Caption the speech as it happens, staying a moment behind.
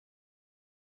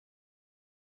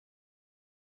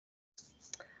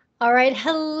All right,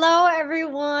 hello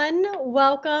everyone.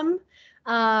 Welcome.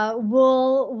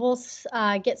 We'll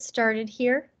get started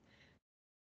here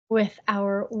with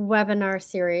our webinar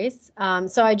series.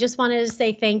 So I just wanted to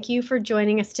say thank you for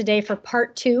joining us today for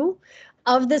part 2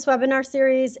 of this webinar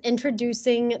series,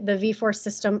 introducing the V4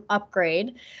 system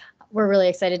upgrade. We're really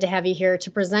excited to have you here to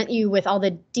present you with all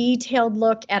the detailed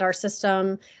look at our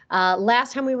system.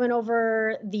 Last time we went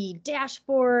over the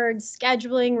dashboard,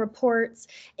 scheduling, reports.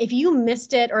 If you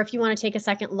missed it or if you want to take a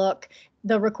second look,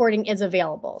 the recording is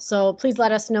available. So please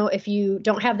let us know if you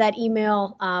don't have that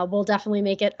email. We'll definitely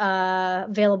make it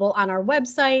available on our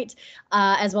website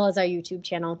as well as our YouTube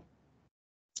channel.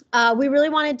 We really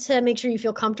wanted to make sure you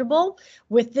feel comfortable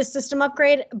with this system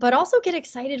upgrade, but also get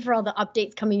excited for all the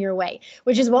updates coming your way,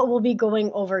 which is what we'll be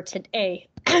going over today.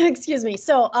 Excuse me.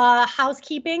 So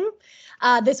housekeeping,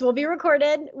 this will be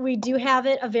recorded. We do have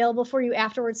it available for you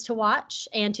afterwards to watch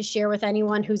and to share with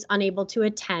anyone who's unable to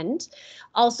attend.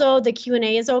 Also, the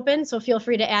Q&A is open, so feel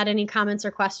free to add any comments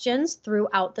or questions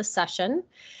throughout the session.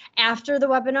 After the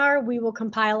webinar, we will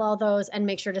compile all those and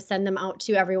make sure to send them out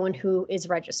to everyone who is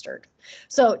registered.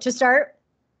 So to start,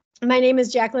 my name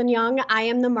is Jacqueline Young. I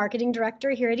am the marketing director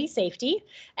here at eSafety,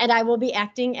 and I will be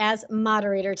acting as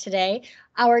moderator today.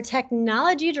 Our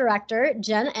technology director,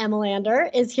 Jen Amelander,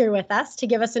 is here with us to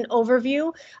give us an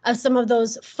overview of some of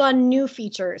those fun new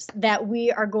features that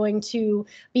we are going to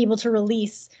be able to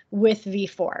release with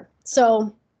V4.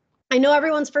 So I know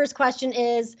everyone's first question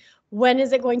is, when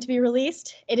is it going to be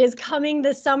released? It is coming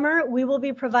this summer. We will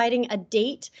be providing a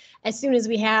date as soon as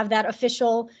we have that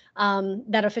official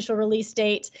release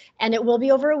date, and it will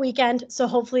be over a weekend. So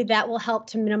hopefully that will help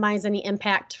to minimize any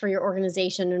impact for your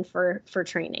organization and for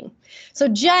training. So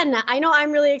Jen, I know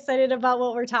I'm really excited about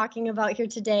what we're talking about here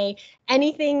today.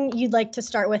 Anything you'd like to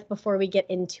start with before we get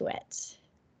into it?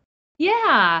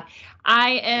 Yeah, I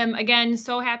am again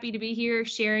so happy to be here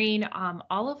sharing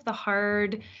all of the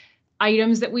hard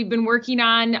items that we've been working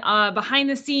on behind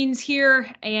the scenes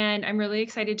here, and I'm really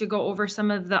excited to go over some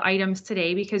of the items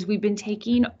today because we've been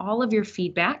taking all of your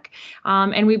feedback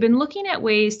and we've been looking at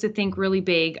ways to think really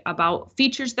big about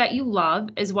features that you love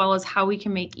as well as how we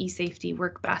can make eSafety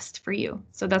work best for you.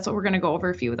 So that's what we're going to go over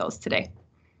a few of those today.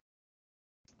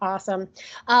 Awesome.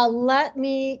 Let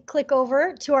me click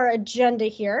over to our agenda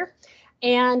here.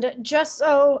 And just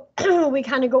so we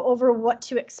kind of go over what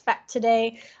to expect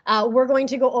today, we're going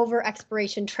to go over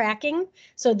expiration tracking.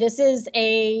 So this is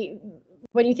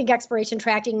when you think expiration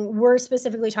tracking, we're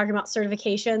specifically talking about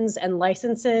certifications and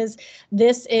licenses.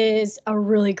 This is a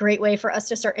really great way for us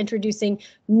to start introducing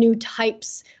new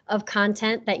types of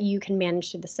content that you can manage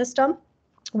through the system.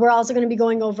 We're also going to be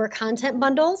going over content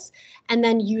bundles and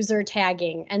then user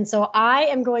tagging. And so I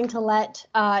am going to let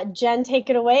Jen take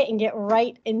it away and get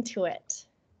right into it.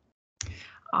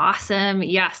 Awesome.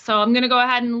 Yeah, so I'm going to go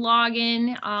ahead and log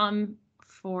in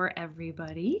for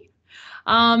everybody.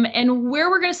 And where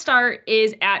we're going to start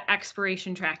is at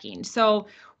expiration tracking. So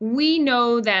we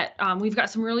know that we've got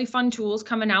some really fun tools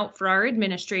coming out for our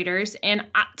administrators. And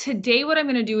today what I'm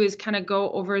going to do is kind of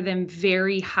go over them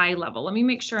very high level. Let me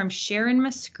make sure I'm sharing my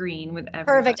screen with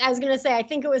everybody. Perfect. I was going to say, I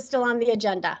think it was still on the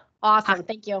agenda. Awesome.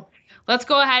 Thank you. Let's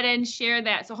go ahead and share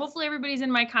that. So hopefully everybody's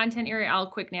in my content area. I'll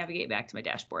quick navigate back to my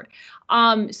dashboard.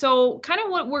 So kind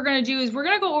of what we're going to do is we're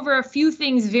going to go over a few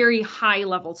things very high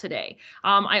level today.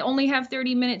 I only have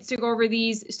 30 minutes to go over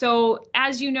these. So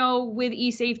as you know, with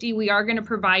eSafety, we are going to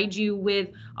provide you with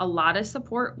a lot of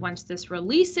support once this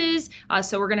releases.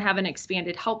 So we're going to have an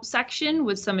expanded help section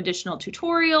with some additional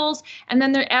tutorials. And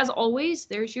then there, as always,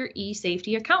 there's your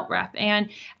eSafety account rep.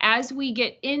 And as we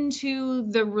get into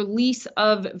the release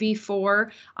of V4,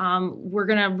 we're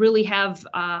going to really have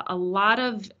a lot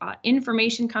of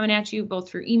information coming at you, both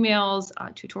through emails,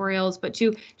 tutorials, but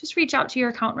to just reach out to your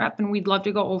account rep, and we'd love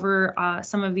to go over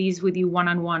some of these with you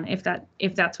one-on-one if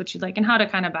that's what you'd like and how to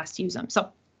kind of best use them.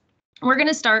 So we're going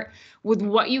to start with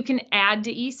what you can add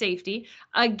to eSafety.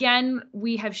 Again,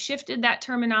 we have shifted that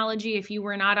terminology. If you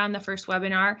were not on the first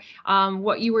webinar,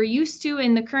 what you were used to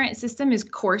in the current system is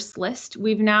course list.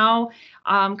 We've now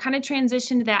kind of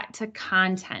transitioned that to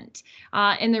content.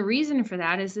 And the reason for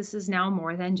that is this is now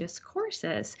more than just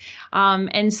courses.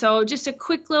 And so just a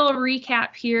quick little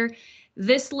recap here.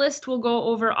 This list will go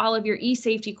over all of your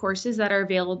eSafety courses that are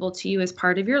available to you as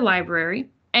part of your library.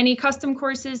 any custom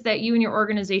courses that you and your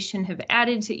organization have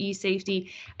added to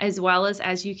eSafety, as well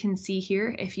as you can see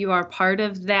here, if you are part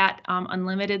of that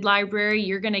unlimited library,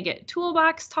 you're going to get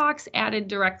toolbox talks added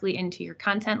directly into your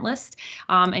content list,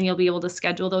 and you'll be able to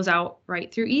schedule those out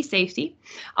right through eSafety.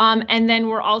 And then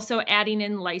we're also adding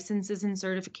in licenses and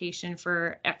certification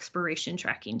for expiration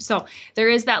tracking. So there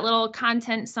is that little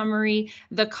content summary.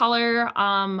 The color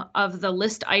of the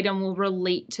list item will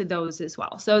relate to those as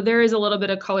well. So there is a little bit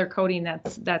of color coding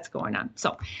that's going on.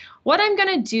 So what I'm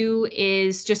going to do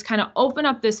is just kind of open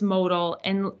up this modal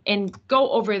and go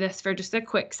over this for just a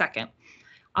quick second.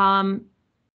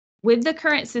 With the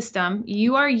current system,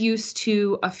 you are used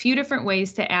to a few different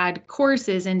ways to add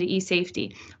courses into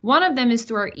eSafety. One of them is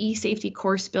through our eSafety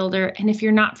course builder. And if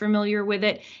you're not familiar with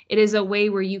it, it is a way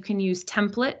where you can use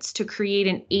templates to create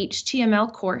an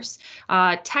HTML course.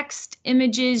 Text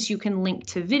images, you can link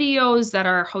to videos that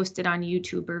are hosted on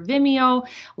YouTube or Vimeo.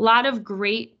 A lot of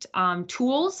great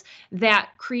tools that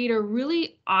create a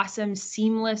really awesome,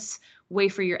 seamless way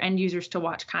for your end users to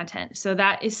watch content. So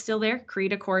that is still there.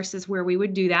 Create a course is where we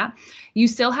would do that. You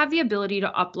still have the ability to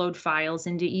upload files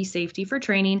into eSafety for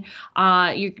training.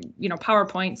 You know,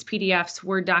 PowerPoints, PDFs,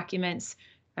 Word documents,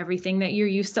 everything that you're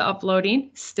used to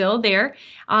uploading, still there.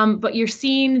 But you're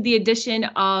seeing the addition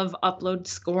of upload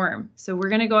SCORM. So we're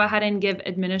going to go ahead and give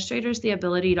administrators the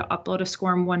ability to upload a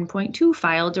SCORM 1.2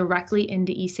 file directly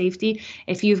into eSafety.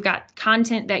 If you've got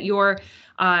content that your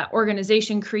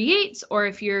organization creates, or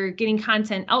if you're getting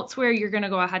content elsewhere, you're going to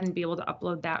go ahead and be able to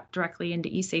upload that directly into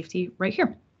eSafety right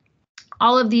here.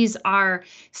 All of these are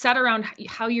set around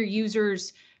how your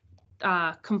users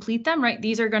complete them, right?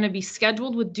 These are going to be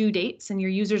scheduled with due dates, and your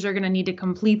users are going to need to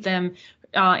complete them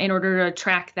in order to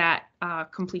track that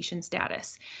completion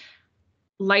status.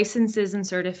 Licenses and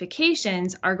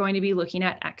certifications are going to be looking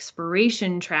at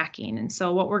expiration tracking. And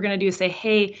so what we're going to do is say,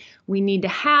 hey, we need to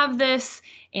have this,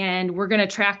 and we're going to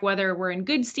track whether we're in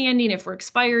good standing, if we're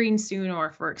expiring soon, or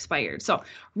if we're expired. So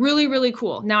really, really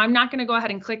cool. Now I'm not going to go ahead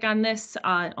and click on this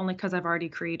only because I've already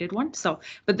created one.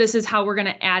 But this is how we're going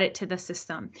to add it to the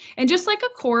system. And just like a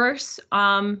course,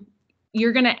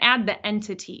 you're going to add the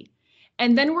entity.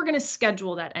 And then we're going to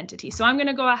schedule that entity. So I'm going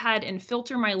to go ahead and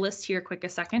filter my list here quick a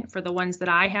second for the ones that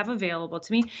I have available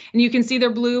to me. And you can see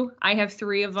they're blue. I have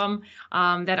 3 of them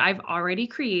that I've already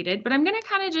created, but I'm going to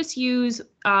kind of just use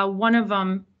one of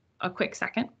them a quick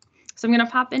second. So I'm going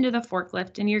to pop into the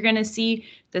forklift, and you're going to see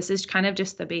this is kind of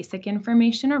just the basic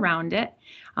information around it.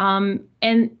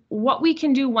 And what we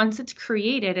can do once it's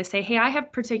created is say, hey, I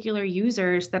have particular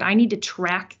users that I need to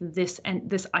track this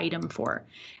item for.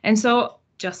 And so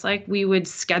just like we would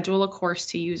schedule a course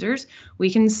to users, we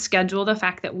can schedule the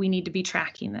fact that we need to be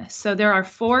tracking this. So there are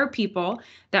 4 people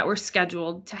that were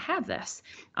scheduled to have this.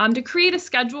 To create a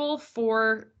schedule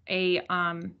for a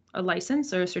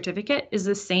license or a certificate is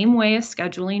the same way as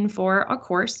scheduling for a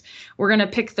course. We're going to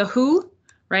pick the who,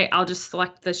 right? I'll just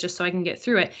select this just so I can get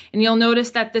through it. And you'll notice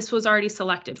that this was already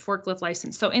selected, forklift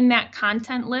license. So in that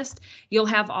content list, you'll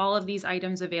have all of these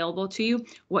items available to you.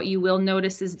 What you will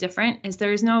notice is different is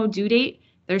there's no due date.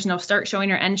 There's no start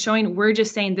showing or end showing. We're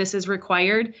just saying this is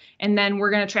required, and then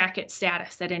we're going to track its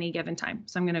status at any given time.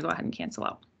 So I'm going to go ahead and cancel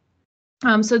out.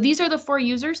 So these are the 4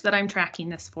 users that I'm tracking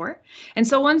this for. And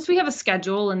so once we have a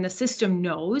schedule and the system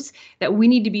knows that we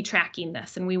need to be tracking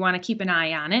this and we want to keep an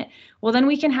eye on it, well, then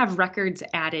we can have records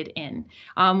added in.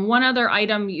 One other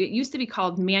item, it used to be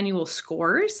called manual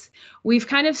scores. We've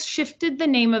kind of shifted the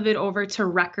name of it over to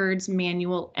records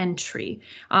manual entry.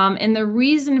 And the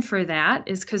reason for that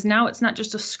is because now it's not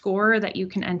just a score that you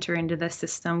can enter into the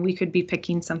system. We could be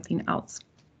picking something else.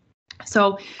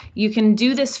 So you can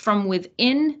do this from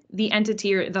within the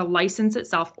entity or the license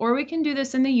itself, or we can do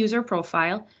this in the user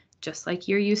profile, just like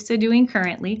you're used to doing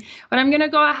currently. But I'm going to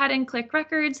go ahead and click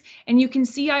records, and you can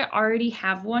see I already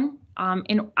have one,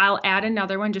 and I'll add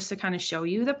another one just to kind of show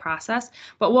you the process.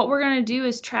 But what we're going to do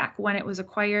is track when it was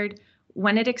acquired,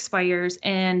 when it expires,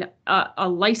 and a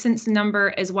license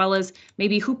number, as well as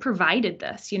maybe who provided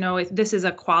this. You know, if this is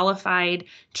a qualified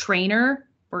trainer,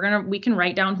 we can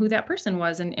write down who that person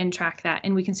was and track that,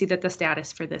 and we can see that the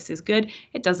status for this is good.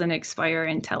 It doesn't expire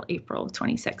until April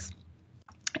 26th.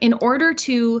 In order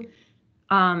to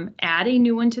add a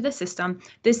new one to the system,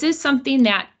 this is something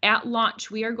that at launch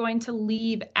we are going to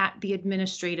leave at the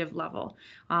administrative level.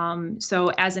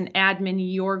 So as an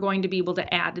admin, you're going to be able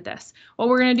to add this. What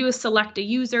we're going to do is select a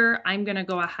user. I'm going to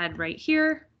go ahead right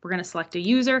here. We're going to select a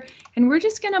user, and we're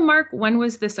just going to mark when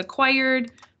was this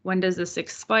acquired. When does this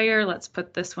expire? Let's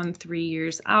put this one 3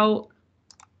 years out.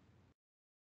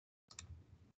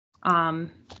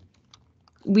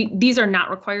 these are not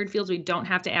required fields. We don't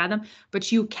have to add them,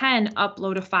 but you can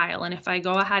upload a file. And if I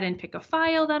go ahead and pick a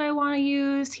file that I want to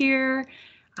use here,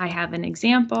 I have an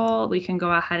example. We can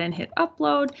go ahead and hit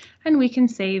upload and we can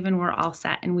save and we're all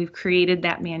set. And we've created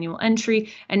that manual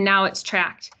entry and now it's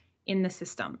tracked in the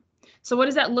system. So what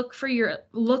does that look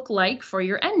like for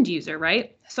your end user,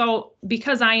 right? So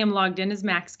because I am logged in as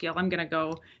MaxScale, I'm going to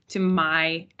go to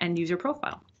my end user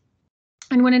profile.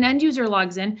 And when an end user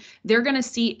logs in, they're going to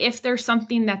see if there's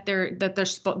something that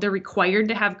they're required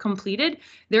to have completed.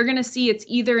 They're going to see it's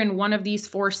either in one of these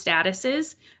 4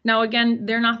 statuses. Now, again,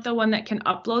 they're not the one that can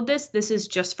upload this. This is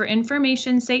just for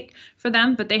information's sake for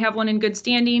them, but they have one in good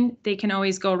standing. They can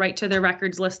always go right to their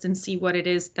records list and see what it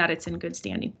is that it's in good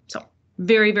standing. So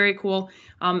very, very cool.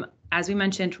 As we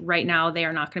mentioned, right now, they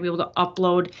are not going to be able to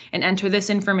upload and enter this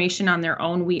information on their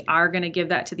own. We are going to give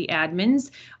that to the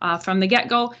admins from the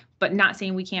get-go, but not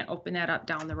saying we can't open that up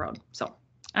down the road. So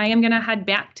I am going to head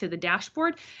back to the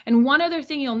dashboard. And one other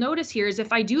thing you'll notice here is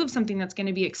if I do have something that's going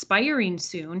to be expiring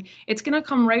soon, it's going to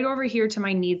come right over here to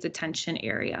my needs attention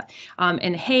area.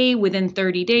 And hey, within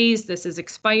 30 days, this is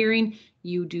expiring.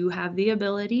 You do have the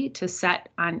ability to set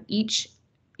on each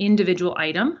individual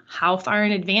item how far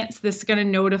in advance this is going to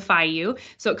notify you.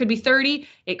 So it could be 30,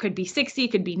 it could be 60, it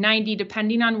could be 90,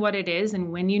 depending on what it is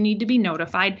and when you need to be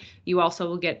notified. You also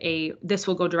will get this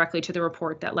will go directly to the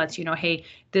report that lets you know, hey,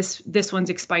 this one's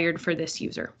expired for this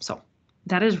user. So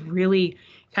that is really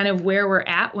kind of where we're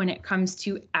at when it comes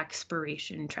to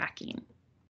expiration tracking.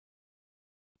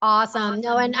 Awesome.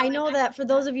 No, and I know that for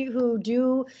those of you who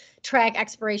do track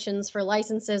expirations for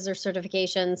licenses or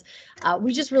certifications,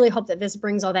 we just really hope that this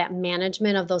brings all that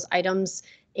management of those items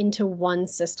into one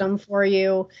system for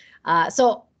you.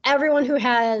 So everyone who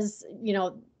has,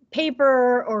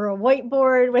 paper or a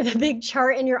whiteboard with a big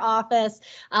chart in your office,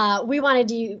 we wanted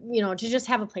to just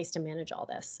have a place to manage all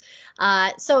this.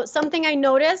 So something I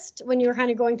noticed when you were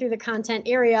kind of going through the content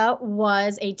area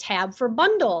was a tab for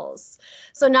bundles.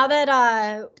 So now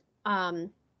that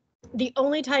the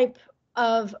only type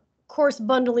of course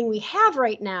bundling we have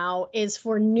right now is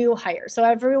for new hire. So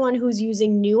everyone who's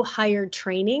using new hire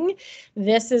training,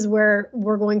 this is where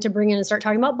we're going to bring in and start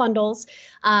talking about bundles.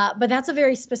 But that's a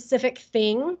very specific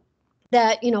thing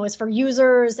that, is for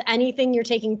users, anything you're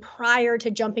taking prior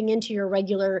to jumping into your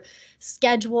regular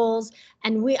schedules.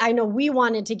 And I know we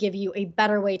wanted to give you a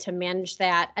better way to manage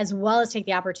that, as well as take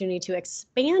the opportunity to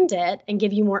expand it and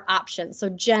give you more options. So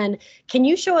Jen, can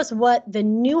you show us what the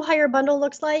new hire bundle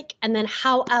looks like and then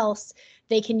how else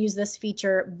they can use this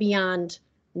feature beyond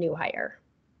new hire?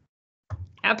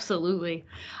 Absolutely.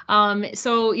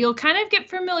 So you'll kind of get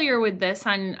familiar with this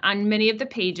on many of the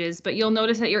pages, but you'll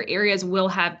notice that your areas will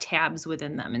have tabs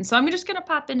within them. And so I'm just going to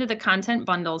pop into the content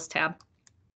bundles tab.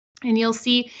 And you'll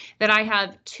see that I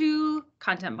have 2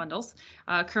 content bundles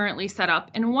currently set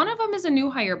up, and one of them is a new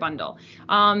hire bundle.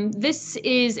 This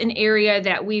is an area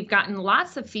that we've gotten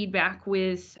lots of feedback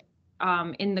with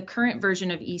in the current version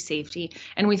of eSafety,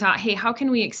 and we thought, hey, how can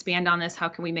we expand on this? How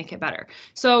can we make it better?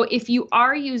 So if you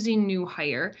are using new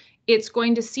hire, it's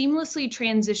going to seamlessly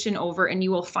transition over and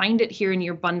you will find it here in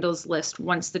your bundles list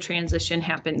once the transition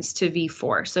happens to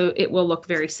V4. So it will look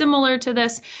very similar to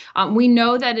this. We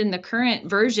know that in the current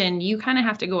version, you kind of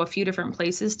have to go a few different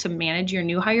places to manage your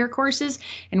new hire courses.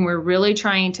 And we're really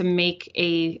trying to make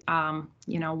a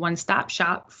one-stop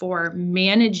shop for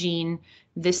managing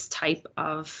this type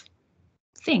of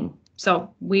thing.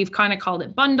 So we've kind of called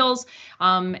it bundles.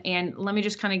 And let me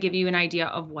just kind of give you an idea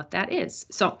of what that is.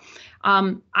 So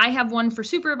I have one for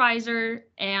supervisor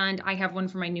and I have one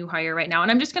for my new hire right now.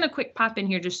 And I'm just going to quick pop in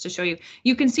here just to show you.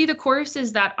 You can see the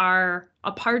courses that are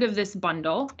a part of this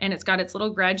bundle, and it's got its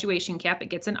little graduation cap. It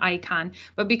gets an icon.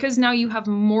 But because now you have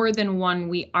more than one,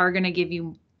 we are going to give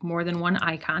you more than one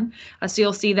icon. So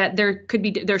you'll see that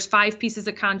there's 5 pieces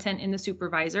of content in the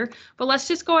supervisor, but let's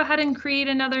just go ahead and create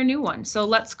another new one. So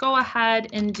let's go ahead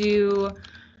and do,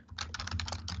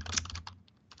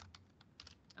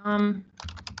 I'm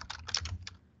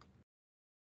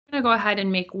gonna go ahead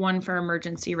and make one for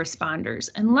emergency responders,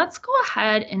 and let's go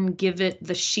ahead and give it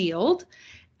the shield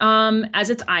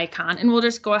as its icon, and we'll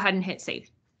just go ahead and hit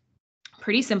save.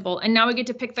 Pretty simple. And now we get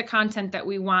to pick the content that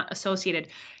we want associated.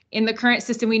 In the current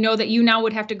system, we know that you now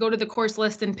would have to go to the course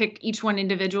list and pick each one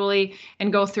individually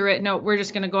and go through it. No, we're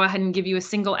just going to go ahead and give you a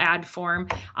single ad form.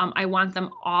 I want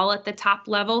them all at the top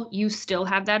level. You still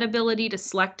have that ability to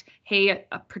select, hey,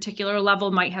 a particular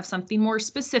level might have something more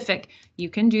specific. You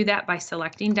can do that by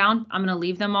selecting down. I'm going to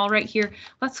leave them all right here.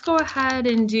 Let's go ahead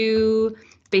and do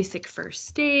basic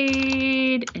first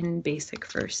aid and basic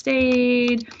first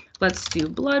aid. Let's do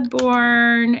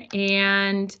bloodborne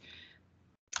and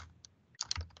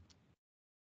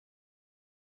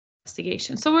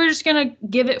investigation. So we're just going to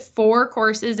give it 4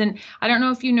 courses. And I don't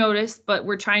know if you noticed, but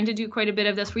we're trying to do quite a bit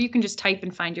of this where you can just type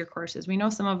and find your courses. We know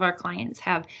some of our clients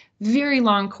have very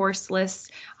long course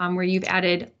lists where you've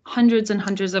added hundreds and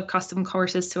hundreds of custom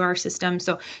courses to our system.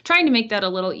 So trying to make that a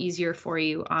little easier for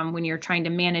you when you're trying to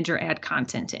manage or add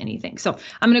content to anything. So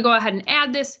I'm going to go ahead and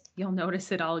add this. You'll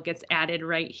notice it all gets added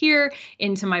right here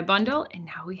into my bundle. And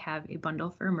now we have a bundle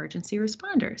for emergency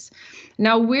responders.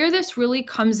 Now, where this really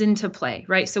comes into play,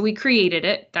 right? So we created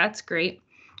it. That's great.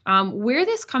 Where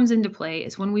this comes into play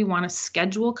is when we want to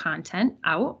schedule content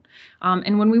out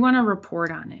and when we want to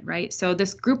report on it, right? So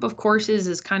this group of courses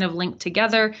is kind of linked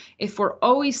together. If we're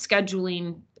always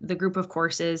scheduling the group of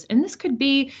courses, and this could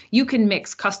be, you can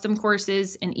mix custom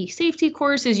courses and eSafety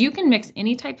courses, you can mix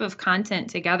any type of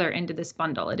content together into this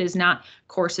bundle. It is not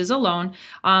courses alone.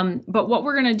 But what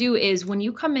we're going to do is when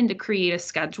you come in to create a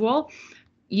schedule,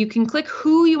 you can click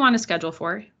who you want to schedule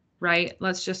for, right?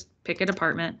 Let's just pick a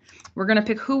department. We're going to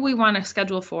pick who we want to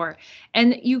schedule for.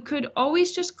 And you could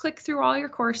always just click through all your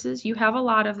courses. You have a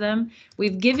lot of them.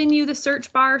 We've given you the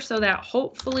search bar so that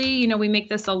hopefully, you know, we make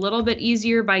this a little bit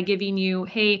easier by giving you,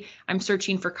 hey, I'm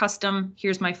searching for custom.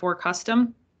 Here's my 4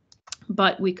 custom.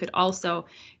 But we could also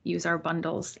use our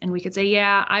bundles and we could say,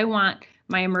 yeah, I want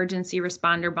my emergency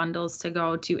responder bundles to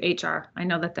go to HR. I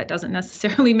know that that doesn't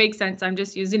necessarily make sense. I'm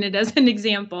just using it as an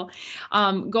example.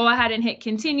 Go ahead and hit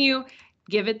continue.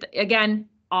 Give it, again,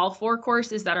 all 4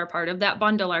 courses that are part of that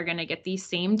bundle are going to get these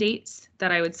same dates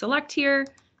that I would select here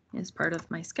as part of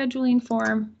my scheduling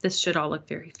form. This should all look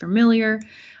very familiar.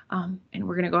 And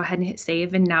we're going to go ahead and hit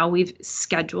save. And now we've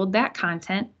scheduled that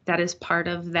content that is part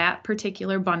of that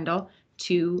particular bundle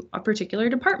to a particular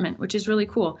department, which is really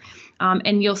cool.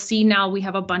 And you'll see now we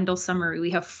have a bundle summary.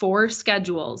 We have 4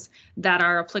 schedules that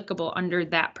are applicable under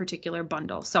that particular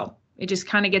bundle. So it just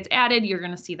kind of gets added. You're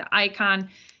going to see the icon,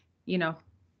 you know,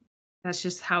 that's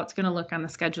just how it's going to look on the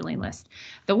scheduling list.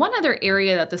 The one other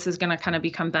area that this is going to kind of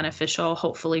become beneficial,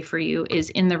 hopefully for you,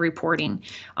 is in the reporting.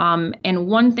 And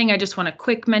one thing I just want to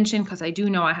quick mention, because I do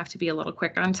know I have to be a little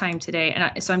quick on time today,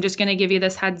 and so I'm just going to give you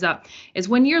this heads up, is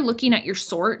when you're looking at your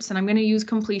sorts, and I'm going to use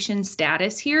completion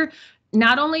status here,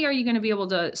 not only are you going to be able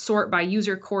to sort by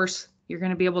user course, you're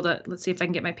going to be able to, let's see if I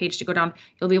can get my page to go down,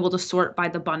 you'll be able to sort by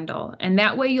the bundle. And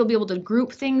that way you'll be able to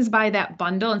group things by that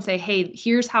bundle and say, hey,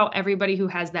 here's how everybody who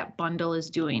has that bundle is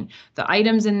doing. The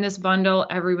items in this bundle,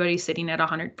 everybody's sitting at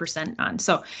 100% on.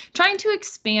 So trying to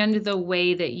expand the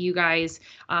way that you guys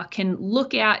can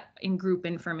look at and group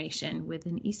information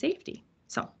within eSafety.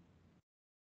 So.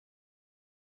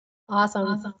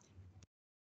 Awesome.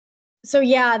 So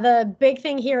yeah, the big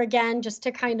thing here again, just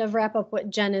to kind of wrap up what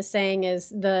Jen is saying, is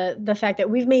the fact that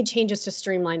we've made changes to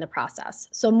streamline the process.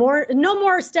 So no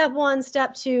more step 1,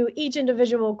 step 2, each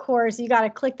individual course. You got to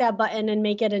click that button and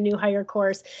make it a new hire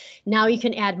course. Now you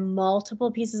can add multiple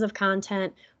pieces of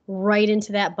content right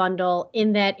into that bundle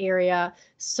in that area.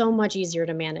 So much easier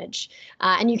to manage.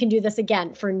 And you can do this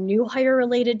again for new hire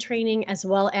related training, as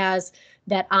well as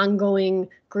that ongoing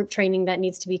group training that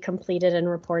needs to be completed and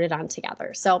reported on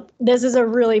together. So this is a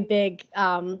really big,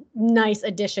 nice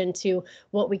addition to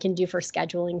what we can do for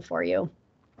scheduling for you.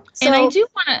 So, and I do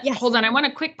want to, yes. Hold on, I want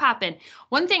to quick pop in.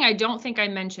 One thing I don't think I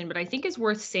mentioned, but I think is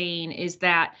worth saying, is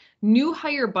that new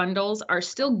hire bundles are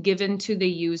still given to the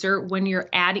user when you're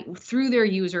adding through their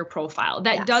user profile.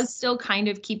 That does still kind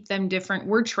of keep them different.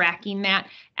 We're tracking that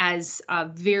as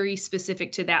very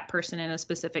specific to that person in a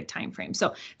specific time frame.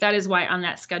 So that is why on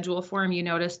that schedule form, you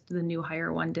noticed the new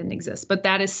hire one didn't exist, but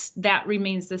that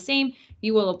remains the same.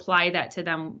 You will apply that to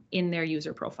them in their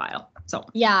user profile. So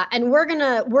yeah, and we're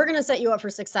gonna set you up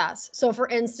for success. So for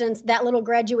instance, that little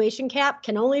graduation cap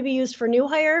can only be used for new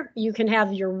hire. You can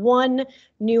have your one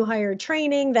new hire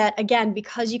training that, again,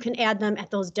 because you can add them at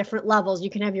those different levels, you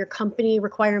can have your company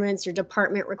requirements, your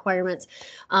department requirements.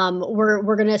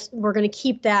 We're gonna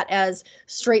keep that as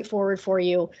straightforward for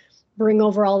you. Bring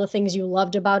over all the things you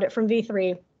loved about it from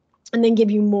V3. And then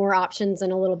give you more options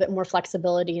and a little bit more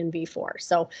flexibility in V4.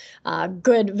 So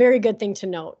very good thing to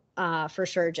note for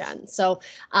sure, Jen. So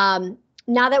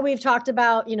now that we've talked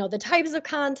about, the types of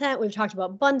content, we've talked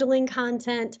about bundling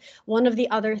content. One of the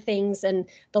other things, and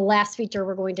the last feature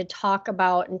we're going to talk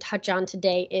about and touch on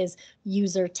today, is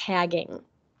user tagging.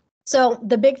 So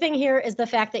the big thing here is the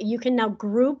fact that you can now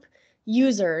group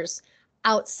users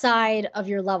outside of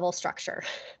your level structure.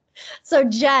 So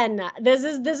Jen, this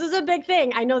is a big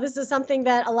thing. I know this is something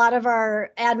that a lot of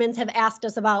our admins have asked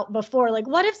us about before. Like,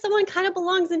 what if someone kind of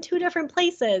belongs in 2 different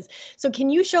places? So can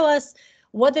you show us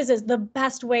what this is, the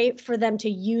best way for them to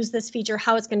use this feature,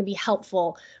 how it's going to be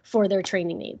helpful for their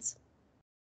training needs?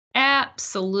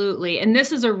 Absolutely. And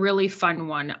this is a really fun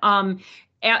one.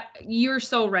 You're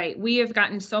so right. We have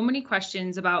gotten so many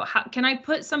questions about how can I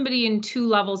put somebody in 2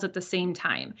 levels at the same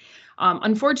time?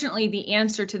 Unfortunately, the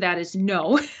answer to that is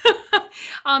no.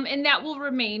 And that will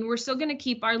remain. We're still going to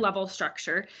keep our level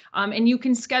structure. And you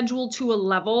can schedule to a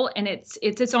level, and it's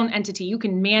its own entity. You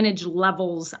can manage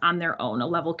levels on their own. A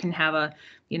level can have a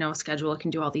schedule, it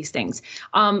can do all these things.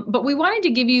 But we wanted to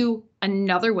give you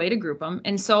another way to group them.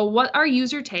 And so what our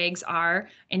user tags are,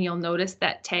 and you'll notice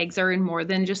that tags are in more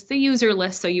than just the user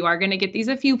list. So you are going to get these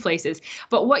a few places.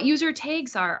 But what user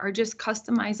tags are just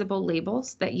customizable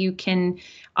labels that you can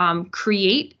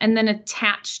create and then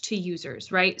attach to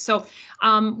users, right? So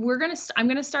I'm going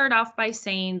to start off by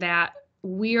saying that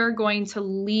we are going to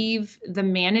leave the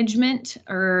management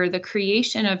or the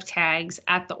creation of tags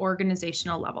at the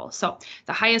organizational level. So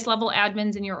the highest level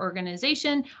admins in your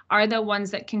organization are the ones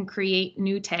that can create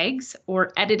new tags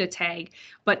or edit a tag.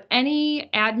 But any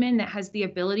admin that has the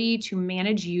ability to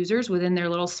manage users within their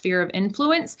little sphere of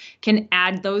influence can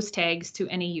add those tags to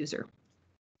any user.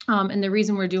 And the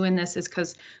reason we're doing this is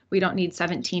because we don't need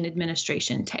 17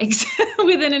 administration tags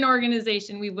within an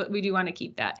organization. We do want to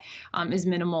keep that as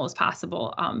minimal as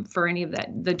possible for any of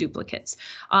the duplicates.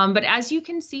 But as you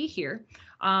can see here,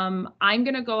 I'm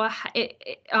going to go ahead.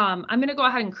 I'm going to go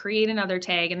ahead and create another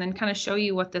tag and then kind of show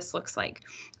you what this looks like.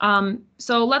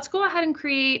 So let's go ahead and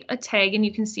create a tag, and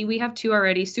you can see we have 2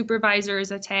 already. Supervisor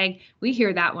is a tag. We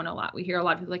hear that one a lot. We hear a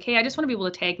lot of people like, hey, I just want to be able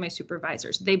to tag my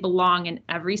supervisors. They belong in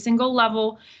every single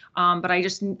level, but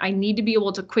I need to be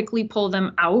able to quickly pull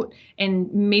them out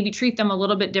and maybe treat them a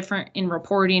little bit different in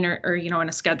reporting or in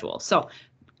a schedule. So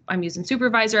I'm using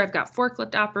supervisor. I've got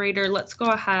forklift operator. Let's go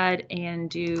ahead and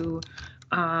do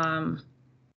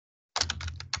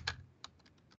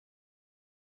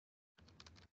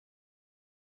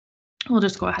we'll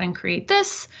just go ahead and create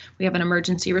this. We have an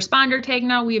emergency responder tag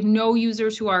now. We have no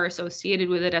users who are associated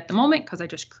with it at the moment because I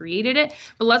just created it.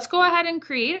 But let's go ahead and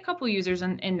create a couple users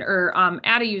and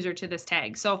add a user to this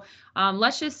tag. So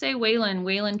let's just say Waylon.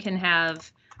 Waylon can have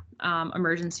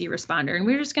emergency responder, and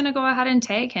we're just going to go ahead and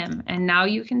tag him. And now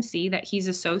you can see that he's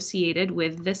associated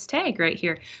with this tag right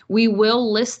here. We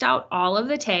will list out all of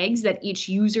the tags that each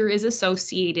user is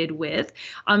associated with.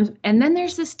 And then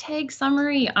there's this tag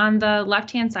summary on the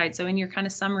left-hand side, so in your kind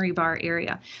of summary bar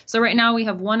area. So right now we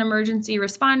have 1 emergency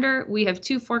responder, we have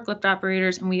 2 forklift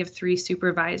operators, and we have 3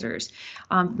 supervisors.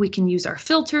 We can use our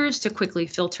filters to quickly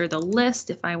filter the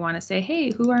list. If I want to say, hey,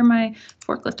 who are my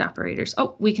forklift operators?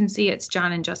 Oh, we can see it's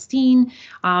John and Justine.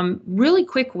 Really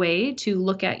quick way to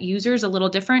look at users a little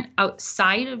different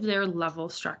outside of their level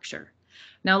structure.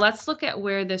 Now let's look at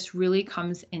where this really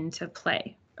comes into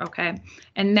play, okay?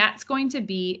 And that's going to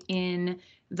be in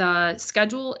the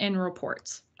schedule and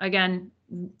reports. Again,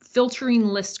 filtering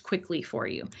list quickly for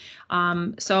you.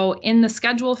 So in the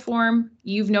schedule form,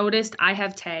 you've noticed I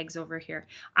have tags over here.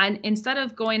 And instead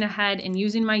of going ahead and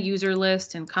using my user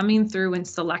list and coming through and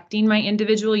selecting my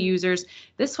individual users,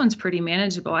 this one's pretty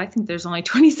manageable. I think there's only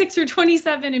 26 or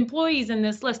 27 employees in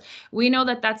this list. We know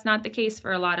that that's not the case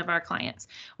for a lot of our clients.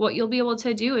 What you'll be able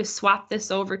to do is swap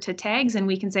this over to tags, and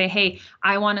we can say, hey,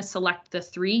 I want to select the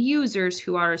 3 users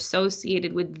who are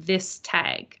associated with this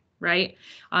tag. Right?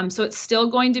 So it's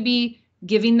still going to be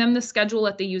giving them the schedule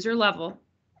at the user level,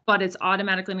 but it's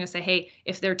automatically going to say, hey,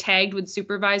 if they're tagged with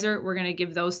supervisor, we're going to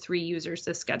give those 3 users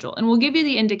the schedule. And we'll give you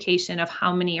the indication of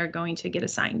how many are going to get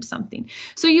assigned something.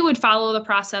 So you would follow the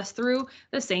process through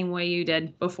the same way you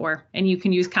did before, and you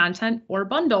can use content or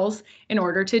bundles in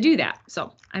order to do that.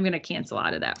 So I'm going to cancel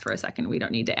out of that for a second. We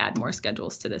don't need to add more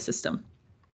schedules to the system.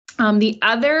 The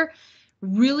other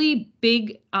really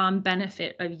big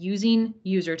benefit of using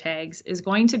user tags is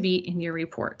going to be in your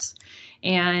reports.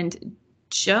 And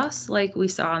just like we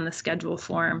saw in the schedule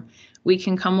form, we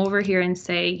can come over here and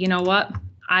say, you know what?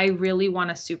 I really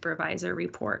want a supervisor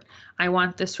report. I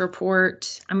want this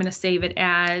report. I'm going to save it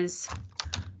as,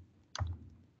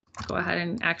 go ahead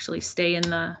and actually stay in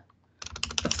the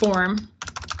form.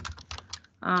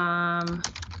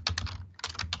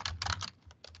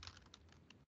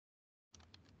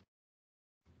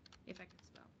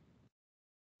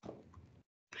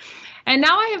 And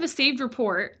now I have a saved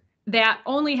report that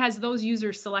only has those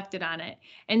users selected on it.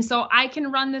 And so I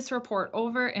can run this report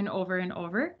over and over and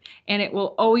over, and it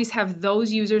will always have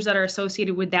those users that are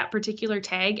associated with that particular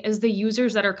tag as the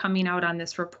users that are coming out on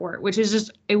this report, which is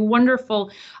just a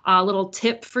wonderful little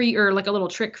tip for you, or like a little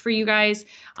trick for you guys.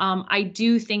 I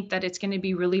do think that it's going to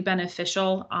be really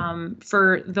beneficial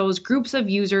for those groups of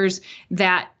users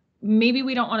that maybe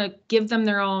we don't want to give them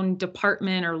their own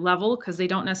department or level because they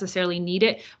don't necessarily need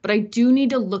it, but I do need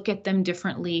to look at them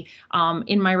differently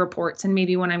in my reports and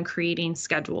maybe when I'm creating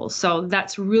schedules. So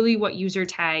that's really what user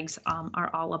tags are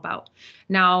all about.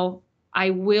 Now, I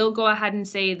will go ahead and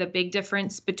say the big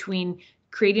difference between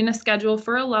creating a schedule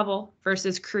for a level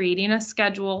versus creating a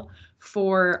schedule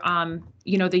for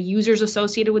the users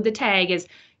associated with the tag is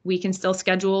we can still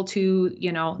schedule to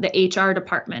the HR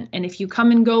department. And if you come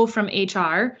and go from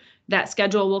HR, that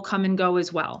schedule will come and go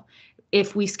as well.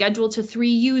 If we schedule to 3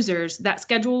 users, that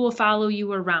schedule will follow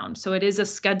you around. So it is a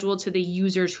schedule to the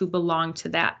users who belong to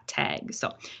that tag.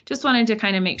 So just wanted to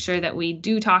kind of make sure that we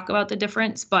do talk about the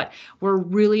difference, but we're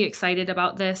really excited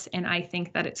about this. And I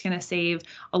think that it's going to save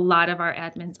a lot of our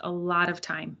admins a lot of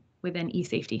time within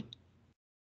eSafety.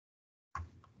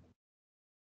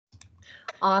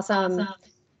 Awesome.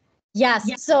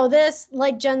 Yes. So this,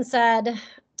 like Jen said,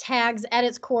 tags at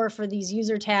its core for these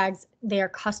user tags, they are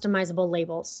customizable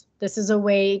labels. This is a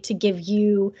way to give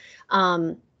you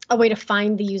a way to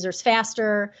find the users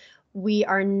faster. We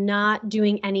are not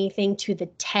doing anything to the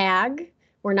tag.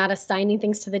 We're not assigning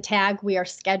things to the tag. We are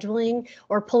scheduling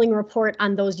or pulling a report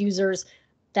on those users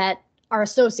that are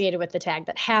associated with the tag,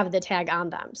 that have the tag on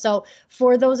them. So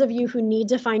for those of you who need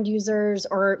to find users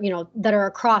or that are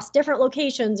across different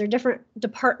locations or different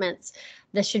departments,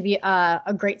 this should be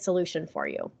a great solution for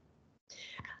you.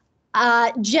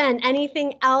 Jen,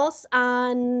 anything else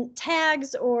on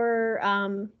tags or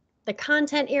the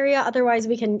content area? Otherwise,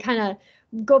 we can kind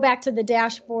of go back to the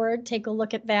dashboard, take a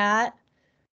look at that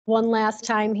one last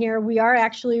time here. We are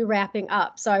actually wrapping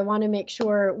up, so I want to make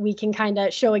sure we can kind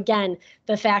of show again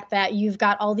the fact that you've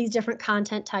got all these different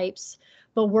content types,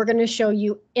 but we're going to show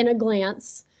you in a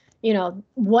glance,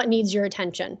 what needs your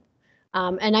attention.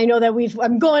 And I know that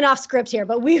I'm going off script here,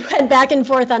 but we went back and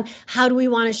forth on how do we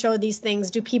want to show these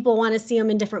things? Do people want to see them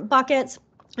in different buckets?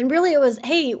 And really it was,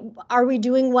 hey, are we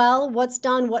doing well? What's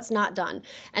done? What's not done?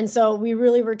 And so we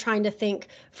really were trying to think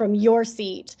from your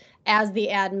seat as the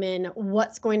admin,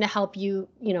 what's going to help you,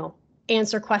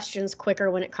 answer questions quicker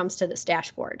when it comes to this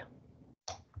dashboard.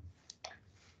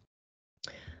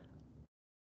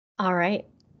 All right.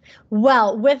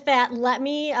 Well, with that, let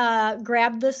me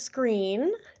grab the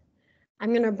screen. I'm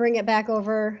going to bring it back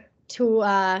over to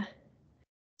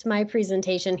my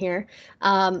presentation here.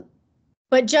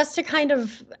 But just to kind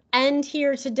of end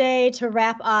here today, to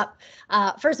wrap up,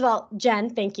 first of all, Jen,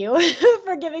 thank you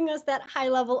for giving us that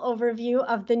high-level overview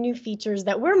of the new features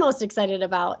that we're most excited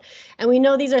about. And we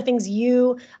know these are things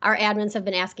you, our admins, have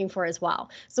been asking for as well.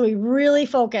 So we really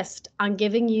focused on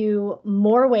giving you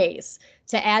more ways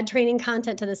to add training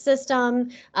content to the system,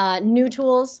 new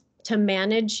tools to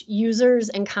manage users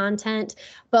and content.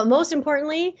 But most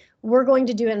importantly, we're going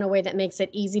to do it in a way that makes it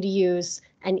easy to use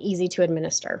and easy to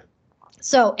administer.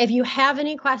 So if you have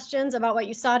any questions about what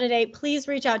you saw today, please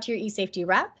reach out to your eSafety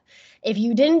rep. If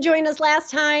you didn't join us last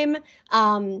time,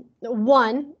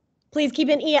 please keep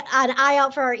an eye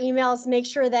out for our emails. Make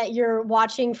sure that you're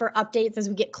watching for updates as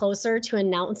we get closer to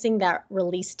announcing that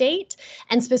release date.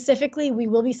 And specifically, we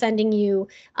will be sending you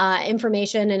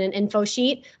information and an info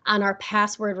sheet on our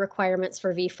password requirements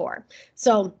for V4.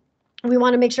 So we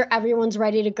want to make sure everyone's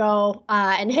ready to go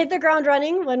and hit the ground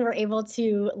running when we're able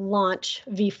to launch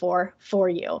V4 for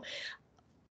you.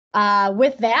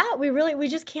 With that, we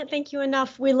just can't thank you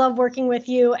enough. We love working with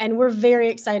you, and we're very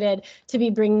excited to be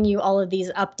bringing you all of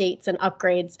these updates and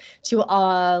upgrades to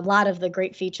a lot of the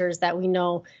great features that we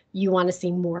know you want to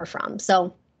see more from.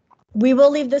 So we will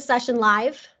leave this session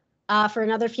live for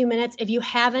another few minutes. If you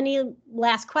have any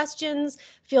last questions,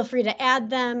 feel free to add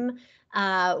them.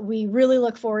 We really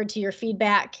look forward to your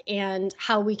feedback and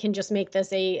how we can just make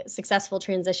this a successful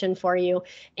transition for you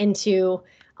into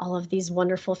all of these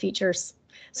wonderful features.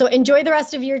 So enjoy the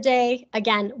rest of your day.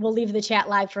 Again, we'll leave the chat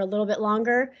live for a little bit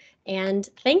longer, and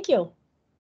thank you.